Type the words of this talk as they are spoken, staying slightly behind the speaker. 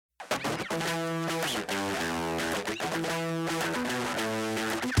What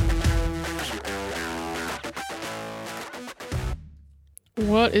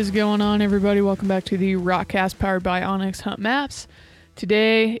is going on, everybody? Welcome back to the Rockcast powered by Onyx Hunt Maps.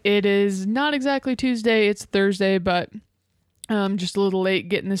 Today, it is not exactly Tuesday, it's Thursday, but just a little late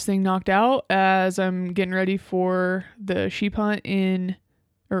getting this thing knocked out as I'm getting ready for the sheep hunt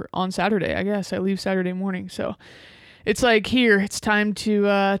on Saturday, I guess. I leave Saturday morning, so it's like here, it's time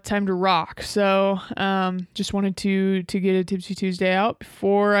to rock. So just wanted to get a Tipsy Tuesday out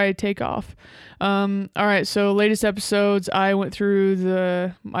before I take off. All right, so latest episodes, I went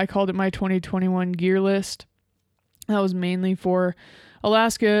through I called it my 2021 gear list. That was mainly for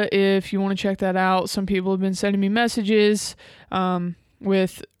Alaska. If you want to check that out, some people have been sending me messages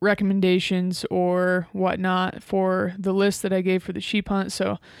with recommendations or whatnot for the list that I gave for the sheep hunt.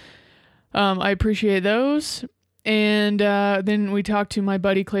 So I appreciate those. And then we talked to my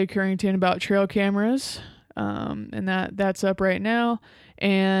buddy Clay Carrington about trail cameras, and that's up right now.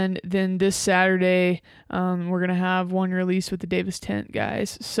 And then this Saturday, we're going to have one release with the Davis Tent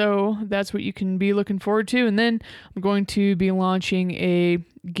guys. So that's what you can be looking forward to. And then I'm going to be launching a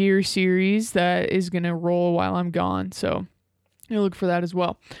gear series that is going to roll while I'm gone. So you'll look for that as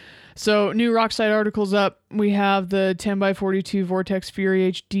well. So new Rocksite articles up. We have the 10x42 Vortex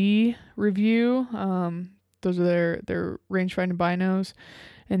Fury HD review. Those are their rangefinder binos.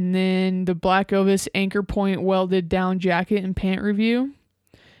 And then the Black Ovis Anchor Point welded down jacket and pant review.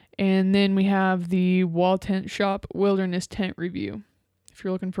 And then we have the Wall Tent Shop Wilderness Tent review. If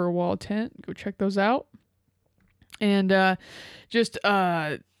you're looking for a wall tent, go check those out. And just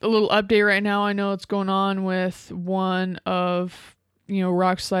a little update right now. I know what's going on with one of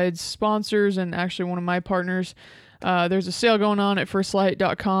Rockslide's sponsors and actually one of my partners. There's a sale going on at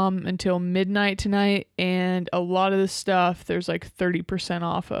firstlight.com until midnight tonight, and a lot of the stuff there's like 30%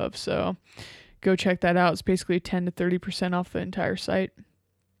 off of. So go check that out. It's basically 10 to 30% off the entire site.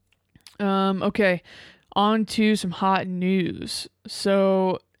 Okay, on to some hot news.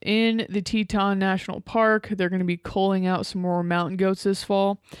 So in the Teton National Park, they're going to be culling out some more mountain goats this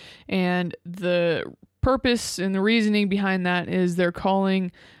fall. And the purpose and the reasoning behind that is they're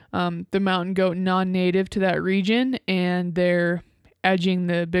calling the mountain goat non-native to that region, and they're edging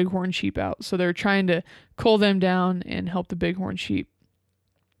the bighorn sheep out. So they're trying to cull them down and help the bighorn sheep.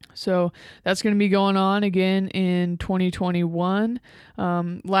 So that's going to be going on again in 2021.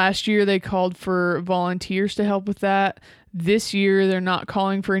 Last year they called for volunteers to help with that. This year they're not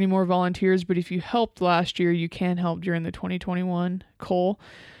calling for any more volunteers, but if you helped last year, you can help during the 2021 cull.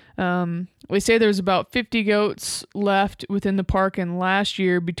 We say there's about 50 goats left within the park, and last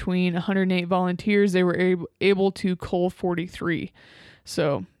year between 108 volunteers, they were able to cull 43.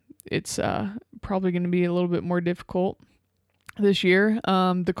 So it's probably going to be a little bit more difficult this year.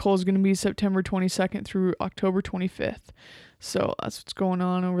 The cull is going to be September 22nd through October 25th. So that's what's going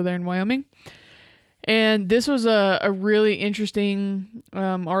on over there in Wyoming. And this was a really interesting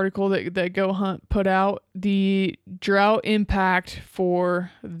article that Go Hunt put out. The drought impact for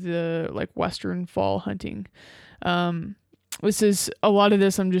the western fall hunting. This is a lot of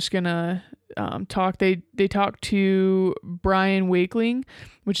this. I'm just gonna talk. They talked to Brian Wakeling,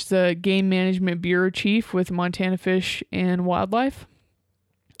 which is the Game Management Bureau Chief with Montana Fish and Wildlife,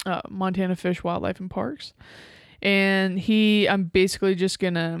 Montana Fish, Wildlife and Parks. And I'm basically just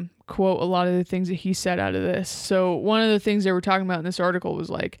gonna quote a lot of the things that he said out of this. So one of the things they were talking about in this article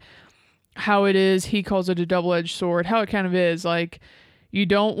was how it is, he calls it a double-edged sword, how it kind of is you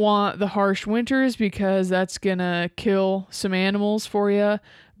don't want the harsh winters because that's gonna kill some animals for you,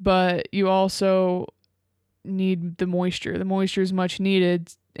 but you also need the moisture. The moisture is much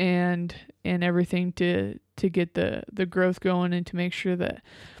needed and everything to get the growth going and to make sure that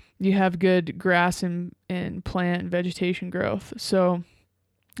you have good grass and plant and vegetation growth. So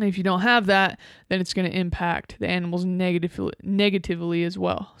if you don't have that, then it's going to impact the animals negatively as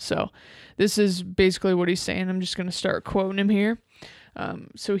well. So this is basically what he's saying. I'm just going to start quoting him here.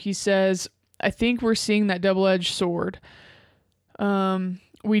 So he says, I think we're seeing that double-edged sword.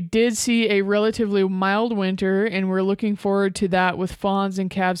 We did see a relatively mild winter, and we're looking forward to that with fawns and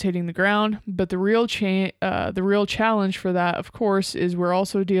calves hitting the ground. But the real challenge for that, of course, is we're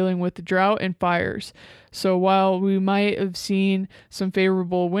also dealing with the drought and fires. So while we might have seen some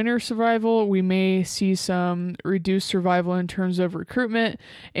favorable winter survival, we may see some reduced survival in terms of recruitment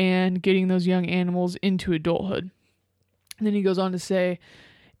and getting those young animals into adulthood. And then he goes on to say,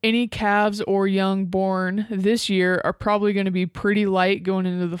 any calves or young born this year are probably going to be pretty light going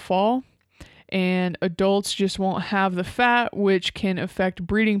into the fall, and adults just won't have the fat, which can affect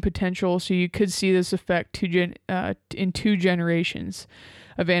breeding potential. So you could see this effect in 2 generations.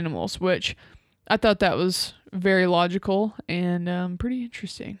 of animals, which I thought that was very logical and pretty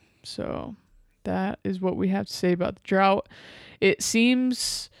interesting. So that is what we have to say about the drought. It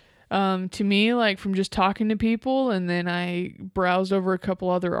seems to me, like from just talking to people, and then I browsed over a couple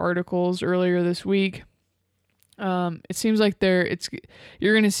other articles earlier this week. It seems like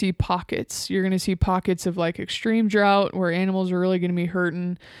you're going to see pockets. You're going to see pockets of like extreme drought where animals are really going to be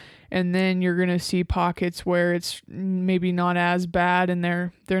hurting. And then you're going to see pockets where it's maybe not as bad and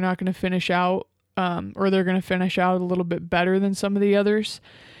they're not going to finish out, or they're going to finish out a little bit better than some of the others.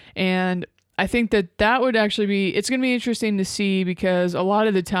 And I think that would actually it's going to be interesting to see, because a lot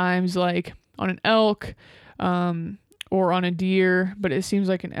of the times, like on an elk, or on a deer, but it seems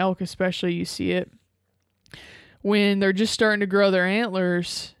like an elk especially, you see it when they're just starting to grow their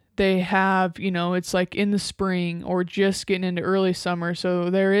antlers. They have, it's like in the spring or just getting into early summer.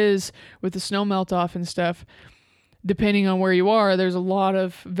 So there is, with the snow melt off and stuff, depending on where you are, there's a lot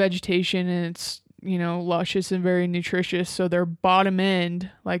of vegetation, and it's, luscious and very nutritious. So their bottom end,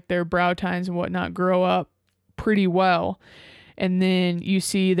 like their brow tines and whatnot, grow up pretty well. And then you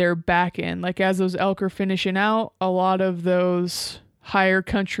see their back end, like as those elk are finishing out, a lot of those higher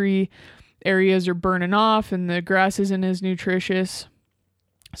country areas are burning off and the grass isn't as nutritious.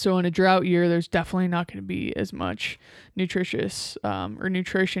 So in a drought year, there's definitely not going to be as much nutritious or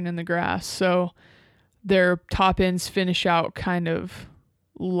nutrition in the grass. So their top ends finish out kind of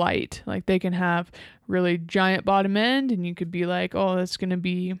light. Like they can have really giant bottom end, and you could be like, oh, that's going to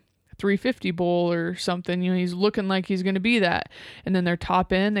be 350 bull or something. He's looking like he's going to be that. And then their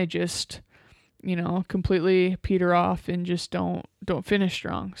top end, they just, completely peter off and just don't finish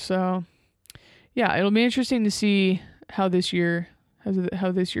strong. So yeah, it'll be interesting to see how this year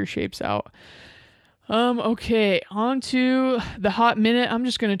shapes out. Okay, on to the hot minute. I'm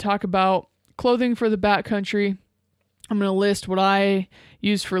just going to talk about clothing for the backcountry. I'm going to list what I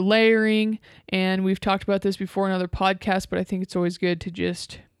use for layering, and we've talked about this before in other podcasts, but I think it's always good to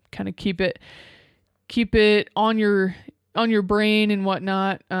just kind of keep it on your brain and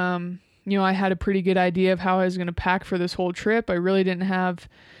whatnot. I had a pretty good idea of how I was going to pack for this whole trip. I really didn't have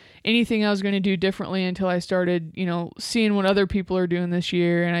anything I was going to do differently until I started, seeing what other people are doing this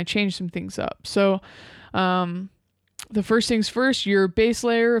year, and I changed some things up. So, the first things first, your base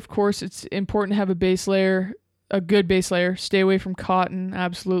layer. Of course, it's important to have a base layer, a good base layer. Stay away from cotton,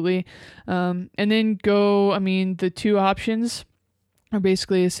 absolutely. And then the two options are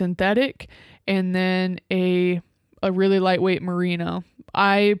basically a synthetic and then a really lightweight merino.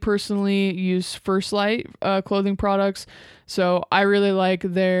 I personally use First Light clothing products, so I really like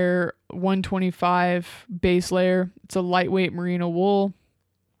their 125 base layer. It's a lightweight merino wool.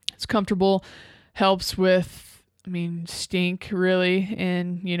 It's comfortable, helps with, stink really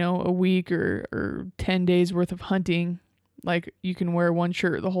in, a week or 10 days worth of hunting. Like you can wear one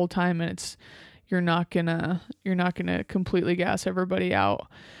shirt the whole time and you're not gonna completely gas everybody out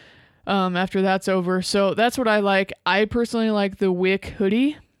after that's over. So that's what I like. I personally like the Wick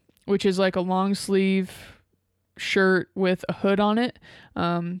hoodie, which is like a long sleeve shirt with a hood on it.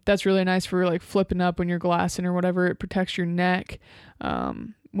 That's really nice for like flipping up when you're glassing or whatever. It protects your neck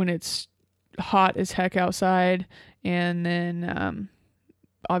when it's hot as heck outside. And then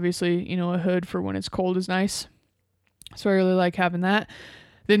obviously, a hood for when it's cold is nice. So I really like having that.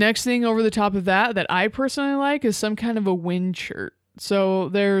 The next thing over the top of that I personally like is some kind of a wind shirt. So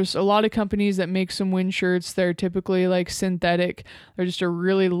there's a lot of companies that make some wind shirts. They're typically like synthetic. They're just a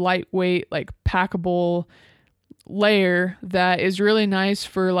really lightweight, like packable layer that is really nice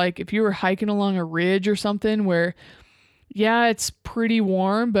for like if you were hiking along a ridge or something where, yeah, it's pretty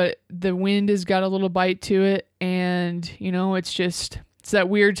warm, but the wind has got a little bite to it. And, it's that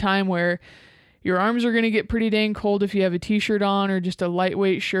weird time where your arms are going to get pretty dang cold if you have a t-shirt on or just a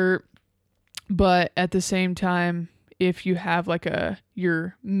lightweight shirt. But at the same time, if you have like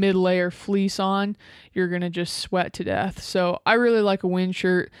your mid-layer fleece on, you're going to just sweat to death. So I really like a wind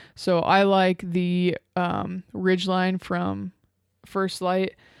shirt. So I like the Ridgeline from First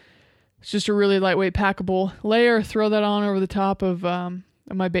Light. It's just a really lightweight packable layer. Throw that on over the top of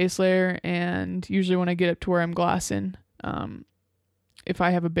my base layer. And usually when I get up to where I'm glassing, if I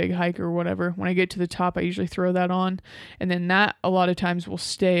have a big hike or whatever, when I get to the top, I usually throw that on. And then that a lot of times will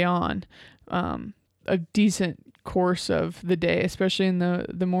stay on a decent course of the day, especially in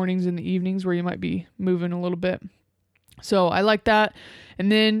the mornings and the evenings where you might be moving a little bit. So I like that.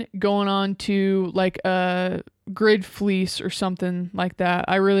 And then going on to like a grid fleece or something like that.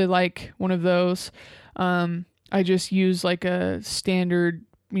 I really like one of those. I just use like a standard,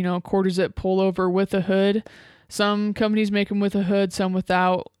 quarter zip pullover with a hood. Some companies make them with a hood, some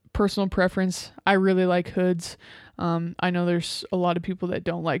without. Personal preference. I really like hoods. I know there's a lot of people that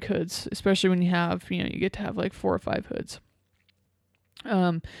don't like hoods, especially when you get to have like 4 or 5 hoods.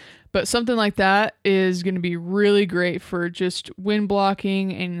 But something like that is going to be really great for just wind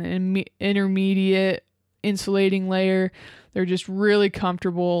blocking and an intermediate insulating layer. They're just really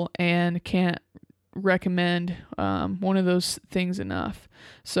comfortable and can't recommend one of those things enough.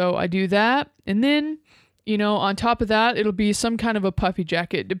 So I do that. And then, on top of that, it'll be some kind of a puffy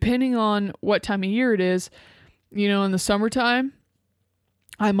jacket, depending on what time of year it is. In the summertime,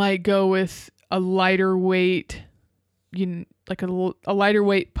 I might go with a lighter weight, like a lighter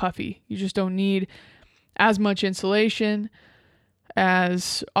weight puffy. You just don't need as much insulation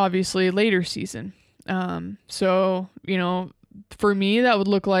as obviously later season. So, for me, that would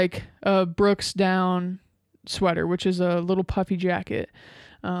look like a Brooks Down sweater, which is a little puffy jacket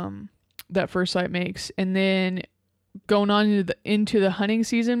that First Light makes. And then going on into the hunting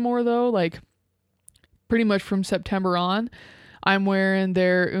season more though, like pretty much from September on, I'm wearing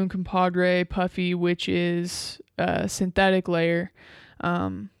their Un Compadre puffy, which is a synthetic layer,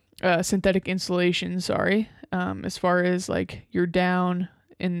 synthetic insulation, as far as like your down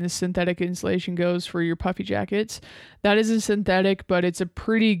in the synthetic insulation goes for your puffy jackets. That is a synthetic, but it's a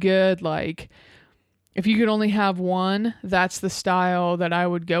pretty good, like, if you could only have one, that's the style that I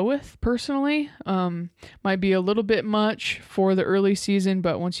would go with personally. Might be a little bit much for the early season,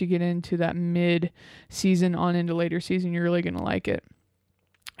 but once you get into that mid season on into later season, you're really going to like it.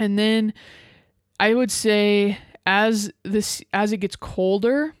 And then I would say as it gets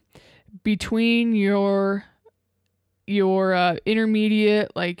colder, between your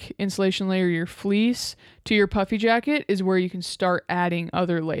intermediate like insulation layer, your fleece, to your puffy jacket is where you can start adding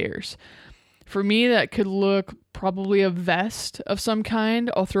other layers. For me, that could look probably a vest of some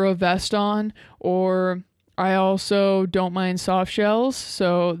kind. I'll throw a vest on, or I also don't mind soft shells,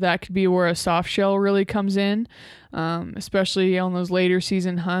 so that could be where a soft shell really comes in, especially on those later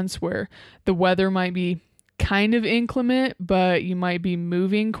season hunts where the weather might be kind of inclement, but you might be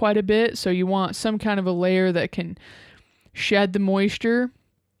moving quite a bit, so you want some kind of a layer that can shed the moisture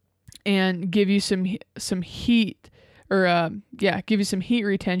and give you some heat, or give you some heat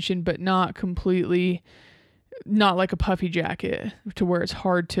retention, but not completely, not like a puffy jacket to where it's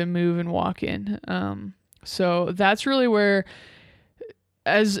hard to move and walk in. So that's really where,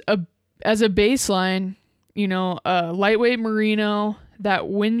 as a baseline, a lightweight merino, that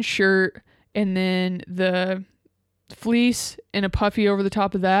wind shirt, and then the fleece and a puffy over the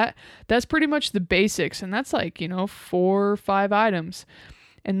top of that, that's pretty much the basics. And that's like, 4 or 5 items.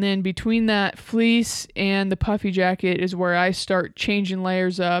 And then between that fleece and the puffy jacket is where I start changing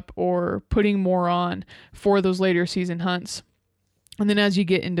layers up or putting more on for those later season hunts. And then as you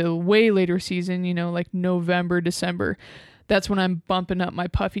get into way later season, like November, December, that's when I'm bumping up my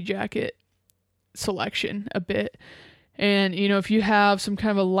puffy jacket selection a bit. And, if you have some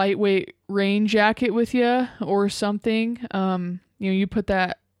kind of a lightweight rain jacket with you or something, you put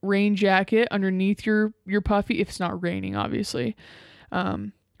that rain jacket underneath your puffy, if it's not raining, obviously.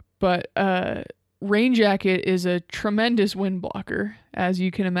 But rain jacket is a tremendous wind blocker, as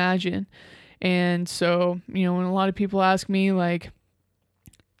you can imagine. And so, when a lot of people ask me, like,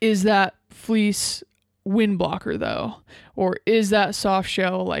 is that fleece wind blocker though? Or is that soft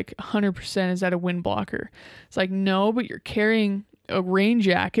shell like 100%, is that a wind blocker? It's like, no, but you're carrying a rain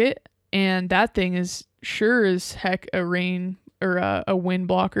jacket, and that thing is sure as heck a rain or a wind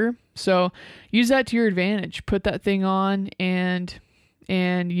blocker. So use that to your advantage. Put that thing on and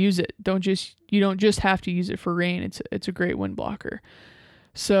use it. You don't just have to use it for rain. It's a great wind blocker.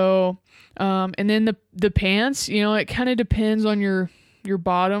 So, and then the pants, it kind of depends on your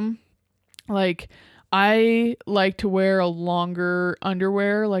bottom. Like, I like to wear a longer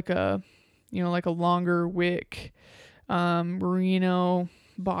underwear, like a longer wick, merino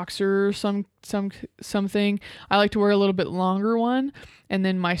boxer, something. I like to wear a little bit longer one. And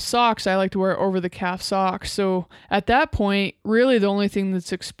then my socks, I like to wear over the calf socks. So at that point, really the only thing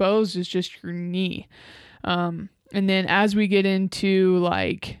that's exposed is just your knee. And then as we get into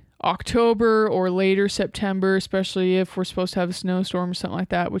like October or later September, especially if we're supposed to have a snowstorm or something like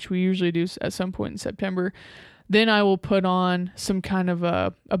that, which we usually do at some point in September, then I will put on some kind of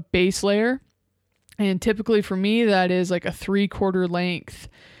a base layer. And typically for me, that is like a 3/4 length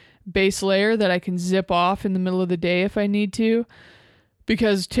base layer that I can zip off in the middle of the day if I need to.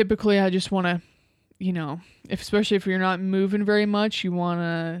 Because typically I just want to, especially if you're not moving very much, you want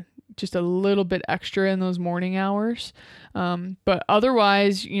to just a little bit extra in those morning hours. But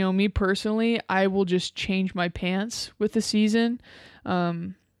otherwise, me personally, I will just change my pants with the season.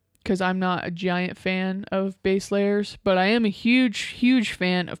 because I'm not a giant fan of base layers, but I am a huge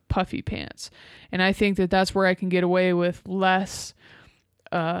fan of puffy pants. And I think that that's where I can get away with less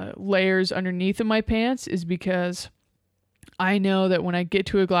layers underneath of my pants, is because I know that when I get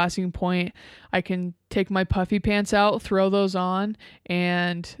to a glassing point, I can take my puffy pants out, throw those on,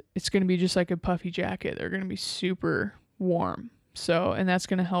 and it's going to be just like a puffy jacket. They're going to be super warm. So, and that's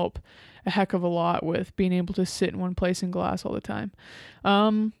going to help a heck of a lot with being able to sit in one place in glass all the time.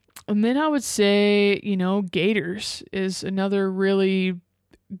 And then I would say, gaiters is another really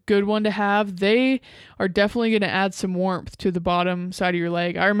good one to have. They are definitely going to add some warmth to the bottom side of your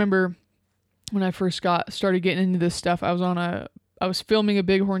leg. I remember when I first started getting into this stuff, I was filming a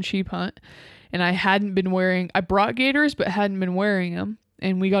bighorn sheep hunt, and I brought gaiters, but hadn't been wearing them.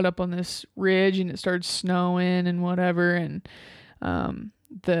 And we got up on this ridge and it started snowing and whatever. And,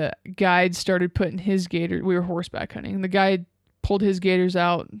 the guide started putting his gaiters, we were horseback hunting. The guide pulled his gaiters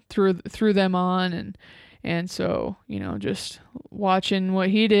out, threw them on. And so, just watching what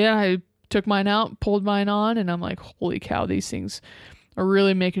he did, I took mine out, pulled mine on, and I'm like, holy cow, these things are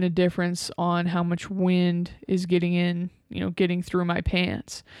really making a difference on how much wind is getting through my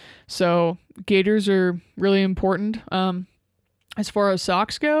pants. So gaiters are really important. As far as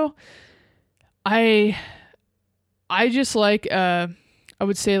socks go, I just like, I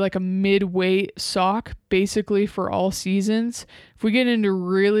would say like a mid-weight sock, basically for all seasons. If we get into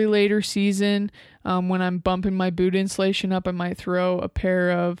really later season, when I'm bumping my boot insulation up, I might throw a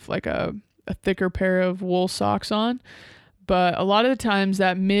pair of like a thicker pair of wool socks on. But a lot of the times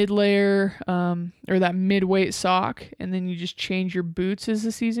that mid-layer or that mid-weight sock, and then you just change your boots as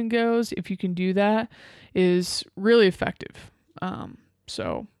the season goes, if you can do that, is really effective.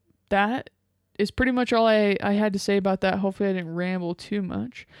 So that is pretty much all I had to say about that. Hopefully I didn't ramble too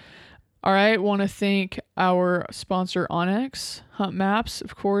much. All right, want to thank our sponsor onX Hunt Maps,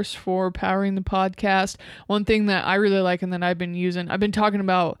 of course, for powering the podcast. One thing that I really like and that I've been talking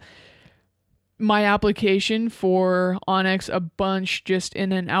about my application for onX a bunch just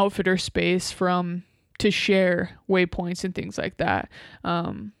in an outfitter space to share waypoints and things like that.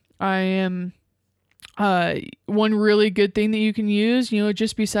 I am one really good thing that you can use,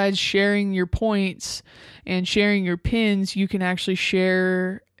 just besides sharing your points and sharing your pins, you can actually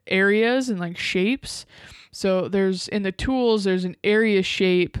share areas and like shapes. So in the tools, there's an area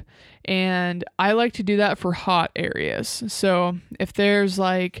shape, and I like to do that for hot areas. So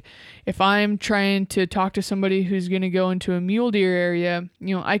if I'm trying to talk to somebody who's going to go into a mule deer area,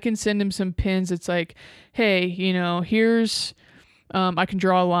 I can send them some pins. It's like, hey, here's, I can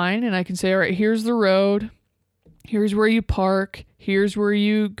draw a line and I can say, all right, here's the road. Here's where you park. Here's where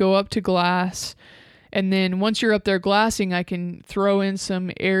you go up to glass. And then once you're up there glassing, I can throw in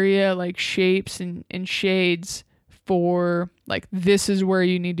some area like shapes and shades for like, this is where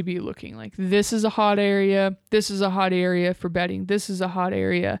you need to be looking. Like, this is a hot area. This is a hot area for bedding. This is a hot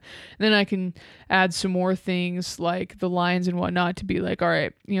area. And then I can add some more things like the lines and whatnot to be like, all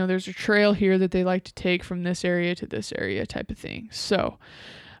right, there's a trail here that they like to take from this area to this area type of thing. So,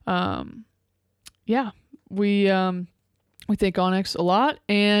 yeah, we thank onX a lot.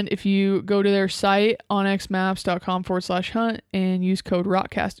 And if you go to their site, onxmaps.com/hunt, and use code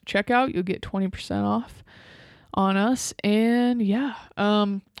ROCKCAST at checkout, you'll get 20% off on us. And yeah,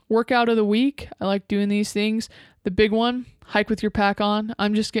 workout of the week. I like doing these things. The big one, hike with your pack on.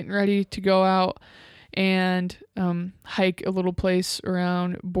 I'm just getting ready to go out and hike a little place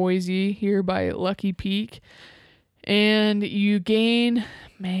around Boise here by Lucky Peak. And you gain,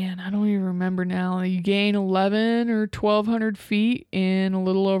 I don't even remember now. You gain 11 or 1,200 feet in a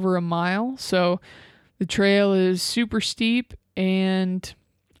little over a mile. So the trail is super steep, and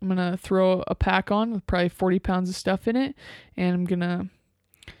I'm going to throw a pack on with probably 40 pounds of stuff in it. And I'm going to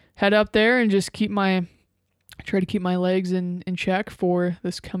head up there and just try to keep my legs in check for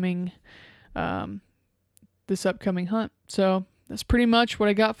this upcoming hunt. So that's pretty much what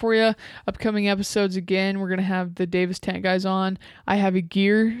I got for you. Upcoming episodes, again, we're going to have the Davis Tent guys on. I have a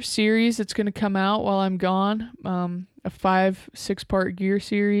gear series that's going to come out while I'm gone, a 5-6-part gear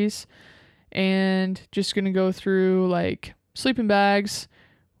series, and just going to go through like sleeping bags,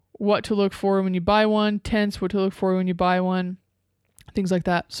 what to look for when you buy one, tents, what to look for when you buy one, things like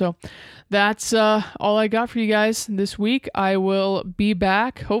that. So that's all I got for you guys this week. I will be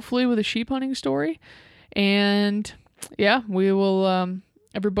back hopefully with a sheep hunting story, and yeah, we will,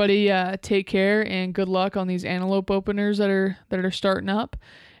 everybody, take care and good luck on these antelope openers that are starting up,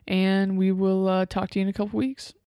 and we will, talk to you in a couple weeks.